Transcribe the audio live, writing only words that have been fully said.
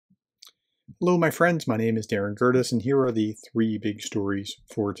Hello, my friends. My name is Darren Gerdes, and here are the three big stories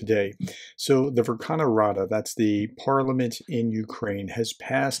for today. So, the Verkhovna Rada, that's the parliament in Ukraine, has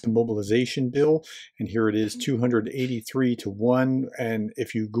passed the mobilization bill, and here it is 283 to 1. And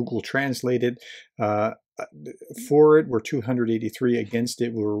if you Google Translate it, for it were 283, against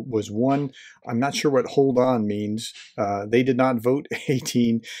it was 1. I'm not sure what hold on means. They did not vote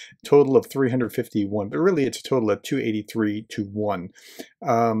 18, total of 351, but really it's a total of 283 to 1.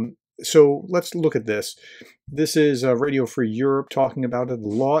 So let's look at this. This is Radio Free Europe talking about it. The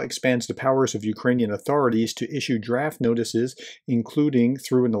law expands the powers of Ukrainian authorities to issue draft notices, including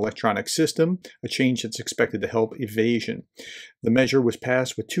through an electronic system, a change that's expected to help evasion. The measure was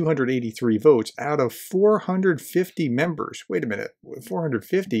passed with 283 votes out of 450 members. Wait a minute,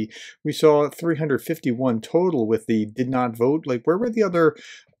 450? We saw 351 total with the did not vote. Like, where were the other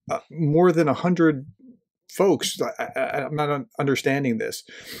more than 100 folks? I'm not understanding this.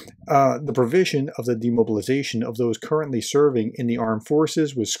 The provision of the demobilization of those currently serving in the armed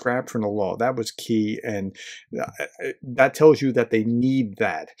forces was scrapped from the law. That was key, and that tells you that they need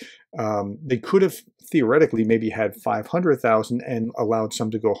that. They could have theoretically maybe had 500,000 and allowed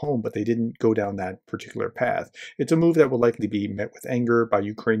some to go home, but they didn't go down that particular path. It's a move that will likely be met with anger by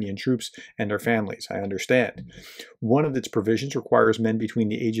Ukrainian troops and their families, I understand. One of its provisions requires men between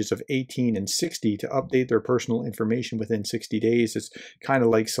the ages of 18 and 60 to update their personal information within 60 days. It's kind of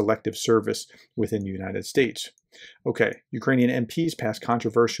like selective service within the United States. Okay, Ukrainian MPs passed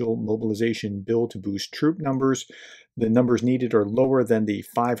controversial mobilization bill to boost troop numbers. The numbers needed are lower than the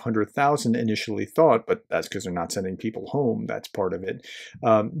 500,000 initially thought, but that's because they're not sending people home. That's part of it.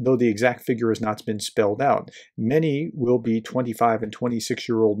 Though the exact figure has not been spelled out. Many will be 25 and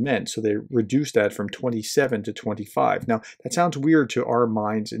 26-year-old men, so they reduced that from 27 to 25. Now, that sounds weird to our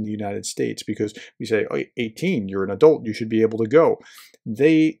minds in the United States because we say, oh, 18, you're an adult, you should be able to go.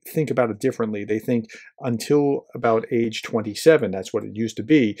 They think about it differently. They think until about age 27, that's what it used to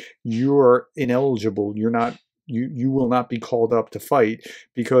be, you're ineligible. You will not be called up to fight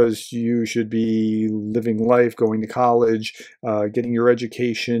because you should be living life, going to college, getting your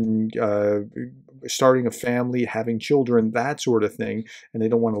education, starting a family, having children, that sort of thing, and they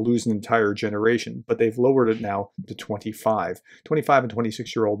don't want to lose an entire generation. But they've lowered it now to 25. 25 and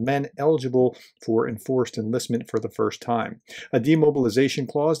 26-year-old men eligible for enforced enlistment for the first time. A demobilization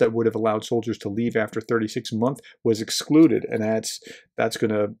clause that would have allowed soldiers to leave after 36 months was excluded, and that's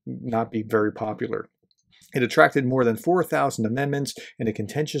going to not be very popular. It attracted more than 4,000 amendments in a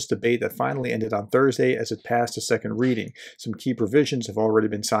contentious debate that finally ended on Thursday as it passed a second reading. Some key provisions have already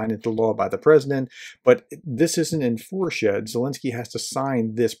been signed into law by the president, but this isn't enforced yet. Zelensky has to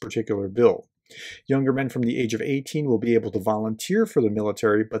sign this particular bill. Younger men from the age of 18 will be able to volunteer for the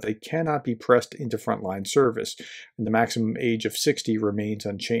military, but they cannot be pressed into frontline service. And the maximum age of 60 remains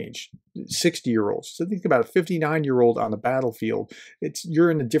unchanged. 60-year-olds. So think about a 59-year-old on the battlefield.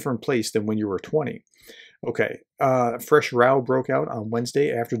 You're in a different place than when you were 20. Okay, fresh row broke out on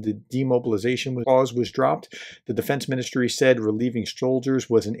Wednesday after the demobilization clause was dropped. The Defense Ministry said relieving soldiers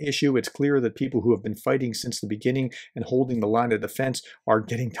was an issue. It's clear that people who have been fighting since the beginning and holding the line of defense are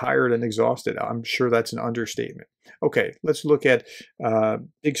getting tired and exhausted. I'm sure that's an understatement. Okay, let's look at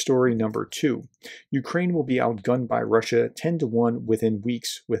big story number 2. Ukraine will be outgunned by Russia 10 to 1 within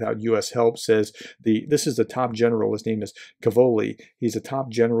weeks without U.S. help, says this is the top general. His name is Cavoli. He's a top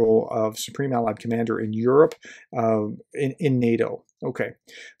general of Supreme Allied Commander in Europe, in NATO. Okay.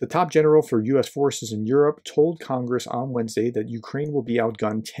 The top general for U.S. forces in Europe told Congress on Wednesday that Ukraine will be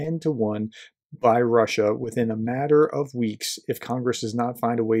outgunned 10 to 1 by Russia within a matter of weeks if Congress does not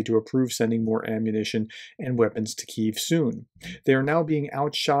find a way to approve sending more ammunition and weapons to Kyiv soon. They are now being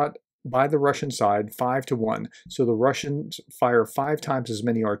outshot by the Russian side 5 to 1. So the Russians fire 5 times as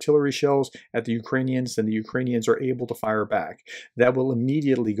many artillery shells at the Ukrainians than the Ukrainians are able to fire back. That will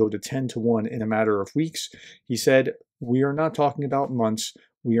immediately go to 10 to 1 in a matter of weeks. He said, we are not talking about months.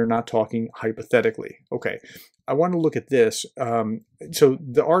 We are not talking hypothetically. Okay, I want to look at this. So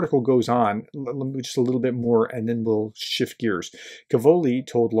the article goes on just a little bit more, and then we'll shift gears. Cavoli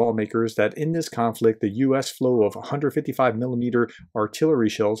told lawmakers that in this conflict, the U.S. flow of 155mm artillery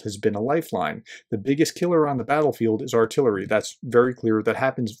shells has been a lifeline. The biggest killer on the battlefield is artillery. That's very clear. That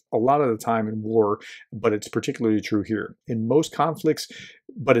happens a lot of the time in war, but it's particularly true here. In most conflicts,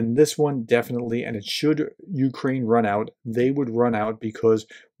 but in this one, definitely, and it should Ukraine run out, they would run out because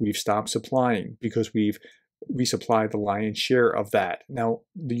we've stopped supplying, because we supply the lion's share of that. Now,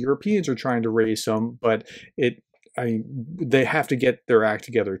 the Europeans are trying to raise some, but they have to get their act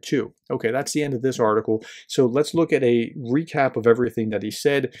together too. Okay, that's the end of this article. So let's look at a recap of everything that he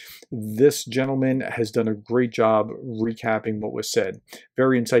said. This gentleman has done a great job recapping what was said.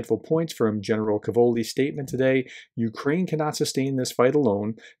 Very insightful points from General Cavoli's statement today. Ukraine cannot sustain this fight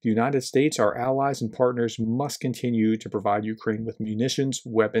alone. The United States, our allies and partners, must continue to provide Ukraine with munitions,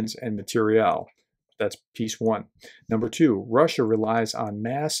 weapons, and materiel. That's piece one. Number two, Russia relies on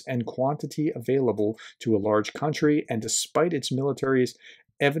mass and quantity available to a large country, and despite its military's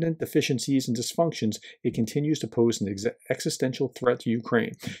evident deficiencies and dysfunctions, it continues to pose an existential threat to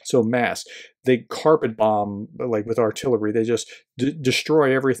Ukraine. So mass, they carpet bomb like with artillery. They just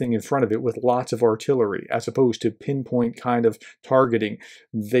destroy everything in front of it with lots of artillery, as opposed to pinpoint kind of targeting.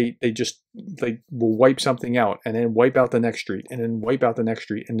 They will wipe something out and then wipe out the next street and then wipe out the next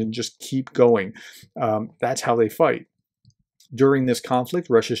street and then just keep going. That's how they fight. During this conflict,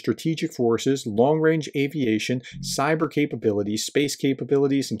 Russia's strategic forces, long-range aviation, cyber capabilities, space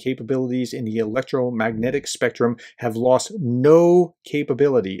capabilities, and capabilities in the electromagnetic spectrum have lost no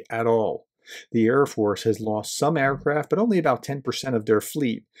capability at all. The Air Force has lost some aircraft, but only about 10% of their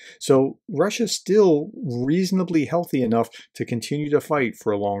fleet. So Russia's still reasonably healthy enough to continue to fight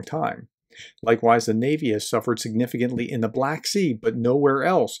for a long time. Likewise, the Navy has suffered significantly in the Black Sea, but nowhere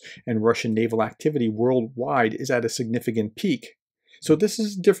else, and Russian naval activity worldwide is at a significant peak. So this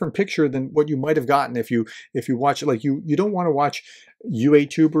is a different picture than what you might have gotten if you watch, like you don't want to watch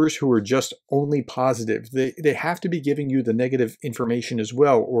YouTubers who are just only positive. They have to be giving you the negative information as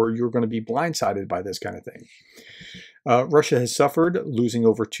well, or you're going to be blindsided by this kind of thing. Russia has suffered, losing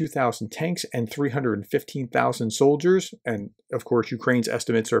over 2,000 tanks and 315,000 soldiers. And of course, Ukraine's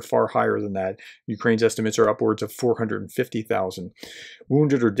estimates are far higher than that. Ukraine's estimates are upwards of 450,000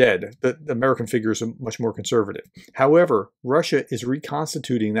 wounded or dead. The American figures are much more conservative. However, Russia is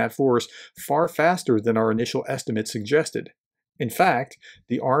reconstituting that force far faster than our initial estimates suggested. In fact,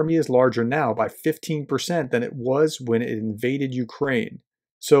 the army is larger now by 15% than it was when it invaded Ukraine.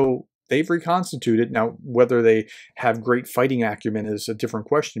 So they've reconstituted. Now, whether they have great fighting acumen is a different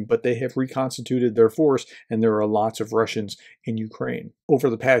question, but they have reconstituted their force, and there are lots of Russians in Ukraine. Over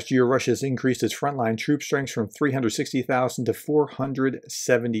the past year, Russia has increased its frontline troop strength from 360,000 to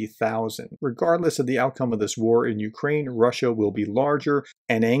 470,000. Regardless of the outcome of this war in Ukraine, Russia will be larger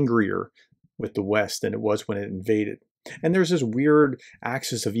and angrier with the West than it was when it invaded. And there's this weird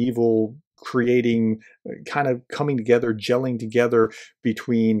axis of evil creating, kind of coming together, gelling together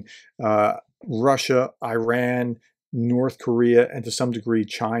between Russia, Iran, North Korea, and to some degree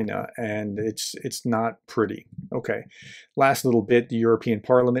China, and it's not pretty. Okay, last little bit, the European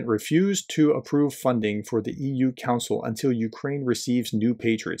Parliament refused to approve funding for the EU Council until Ukraine receives new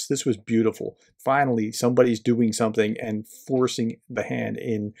patriots. This was beautiful. Finally, somebody's doing something and forcing the hand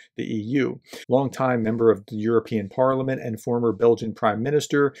in the EU. Longtime member of the European Parliament and former Belgian Prime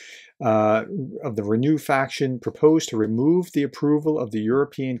Minister of the Renew faction proposed to remove the approval of the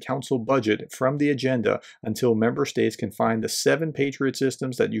European Council budget from the agenda until member states can find the 7 Patriot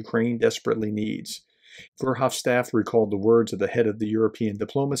systems that Ukraine desperately needs. Verhofstadt recalled the words of the head of the European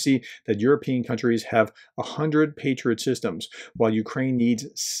diplomacy that European countries have 100 Patriot systems, while Ukraine needs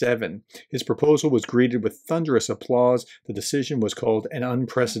 7. His proposal was greeted with thunderous applause. The decision was called an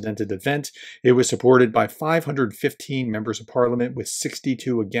unprecedented event. It was supported by 515 members of parliament with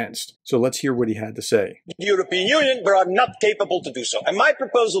 62 against. So let's hear what he had to say. The European Union, but are not capable to do so. And my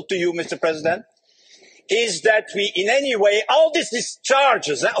proposal to you, Mr. President, is that we in any way, all these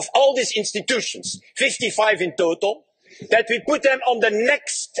discharges of all these institutions, 55 in total, that we put them on the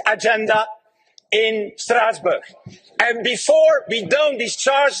next agenda in Strasbourg. And before we don't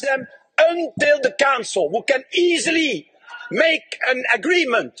discharge them until the Council, who can easily make an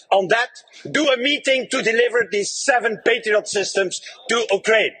agreement on that, do a meeting to deliver these 7 Patriot systems to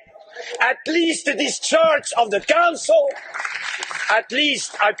Ukraine. At least the discharge of the Council, at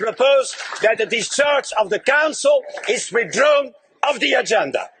least I propose that the discharge of the Council is withdrawn off the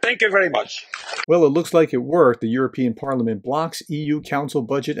agenda. Thank you very much. Well, it looks like it worked. The European Parliament blocks EU Council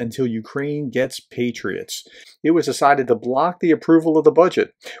budget until Ukraine gets patriots. It was decided to block the approval of the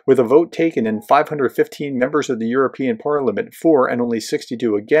budget, with a vote taken in 515 members of the European Parliament for and only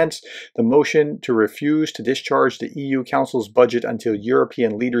 62 against. The motion to refuse to discharge the EU Council's budget until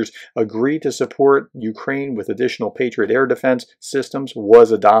European leaders agree to support Ukraine with additional Patriot air defense systems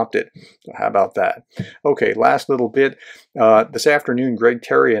was adopted. So how about that? Okay, last little bit. This afternoon, Greg,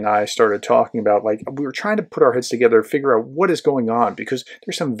 Terry, and I started talking about, like, we were trying to put our heads together, figure out what is going on, because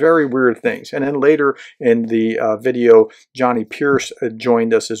there's some very weird things. And then later in the video, Johnny Pierce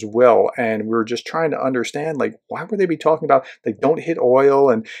joined us as well, and we were just trying to understand, like, why would they be talking about, like, don't hit oil,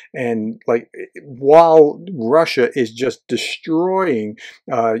 and like, while Russia is just destroying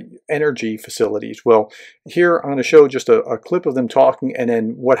energy facilities. Well, here I'm going to show just a clip of them talking, and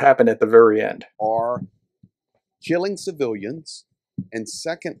then what happened at the very end. Are killing civilians, and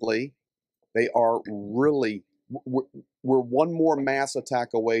secondly, they are really, we're one more mass attack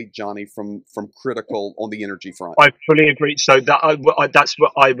away, Johnny, from critical on the energy front. I fully agree. So that's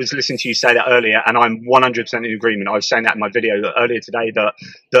what I was listening to you say that earlier, and I'm 100% in agreement. I was saying that in my video earlier today,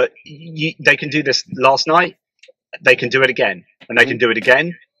 that they can do this last night, they can do it again, and they can do it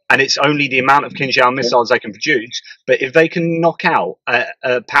again. And it's only the amount of Kinjal missiles they can produce. But if they can knock out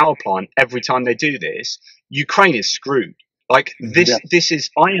a power plant every time they do this, Ukraine is screwed. Like this is.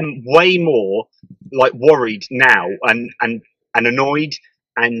 I am way more like worried now and annoyed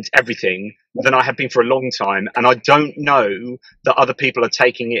and everything than I have been for a long time. And I don't know that other people are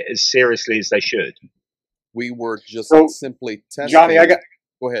taking it as seriously as they should. We were just simply testing. Johnny, Go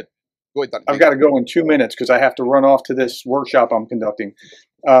ahead. Go ahead. I've got to go in 2 minutes because I have to run off to this workshop I'm conducting.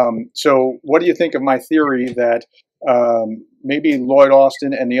 So what do you think of my theory that maybe Lloyd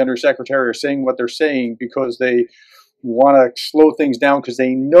Austin and the Undersecretary are saying what they're saying because they want to slow things down because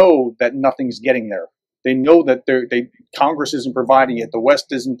they know that nothing's getting there. They know that Congress isn't providing it. The West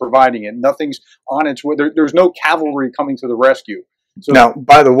isn't providing it. Nothing's on its way. There's no cavalry coming to the rescue. So now,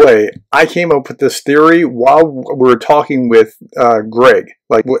 by the way, I came up with this theory while we were talking with Greg.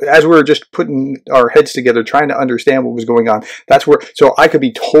 Like, as we were just putting our heads together, trying to understand what was going on. That's where, so I could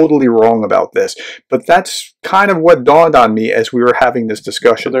be totally wrong about this, but that's kind of what dawned on me as we were having this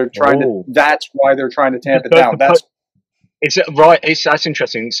discussion. They're trying to. That's why they're trying to tamp it down. That's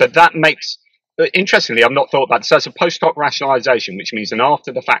interesting. So that makes. Interestingly, I've not thought about this. So it's a post hoc rationalization, which means an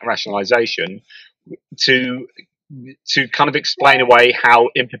after the fact rationalization to kind of explain away how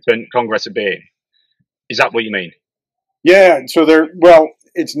impotent Congress are being. Is that what you mean? Yeah. So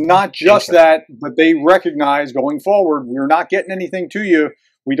it's not just that, but they recognize going forward, we're not getting anything to you.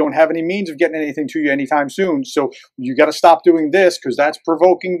 We don't have any means of getting anything to you anytime soon. So you got to stop doing this because that's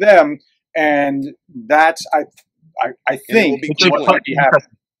provoking them. And that's, I think, what might be happening.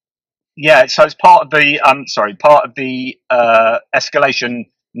 Yeah, so it's part of the escalation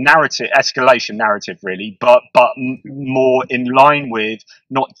narrative, really, but more in line with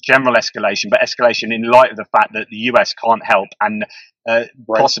not general escalation, but escalation in light of the fact that the US can't help, and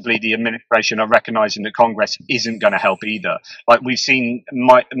possibly the administration are recognizing that Congress isn't going to help either. Like, we've seen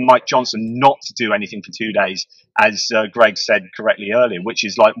Mike Johnson not to do anything for 2 days, as Greg said correctly earlier, which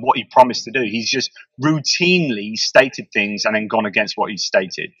is like what he promised to do. He's just routinely stated things and then gone against what he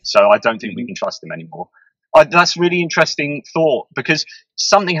stated. So I don't think we can trust him anymore. That's really interesting thought, because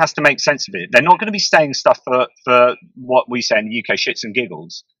something has to make sense of it. They're not going to be saying stuff for what we say in the UK, shits and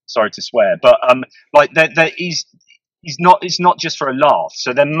giggles. Sorry to swear, but it's not just for a laugh.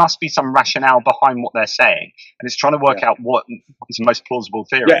 So there must be some rationale behind what they're saying, and it's trying to work out what is the most plausible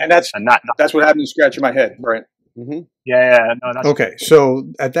theory. Yeah, and that's what happened to scratching my head, right? Mm-hmm. Yeah, no, that's okay. So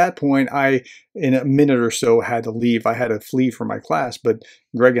at that point, I, in a minute or so, had to leave. I had to flee from my class, but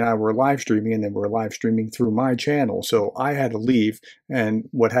Greg and I were live streaming, and then we were live streaming through my channel. So I had to leave. And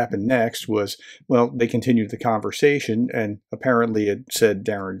what happened next was, well, they continued the conversation, and apparently it said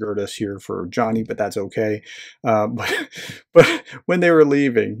Darren Gerdes here for Johnny, but that's okay. But when they were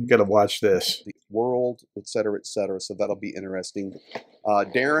leaving, you got to watch this. The world, et cetera, et cetera. So that'll be interesting.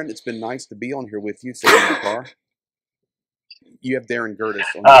 Darren, it's been nice to be on here with you, sitting in the car. You have Darren Gerdes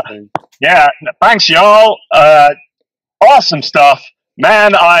on your thing. Yeah, thanks, y'all. Awesome stuff,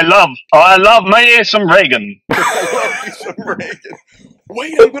 man. I love me some Reagan. I love me some Reagan.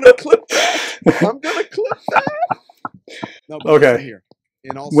 Wait, I'm gonna clip that. No, okay. Here.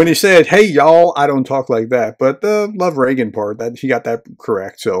 And also, when he said, "Hey, y'all," I don't talk like that, but the love Reagan part, that he got that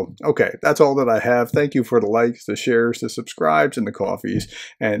correct. So, okay, that's all that I have. Thank you for the likes, the shares, the subscribes, and the coffees,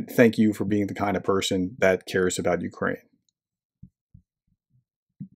 and thank you for being the kind of person that cares about Ukraine.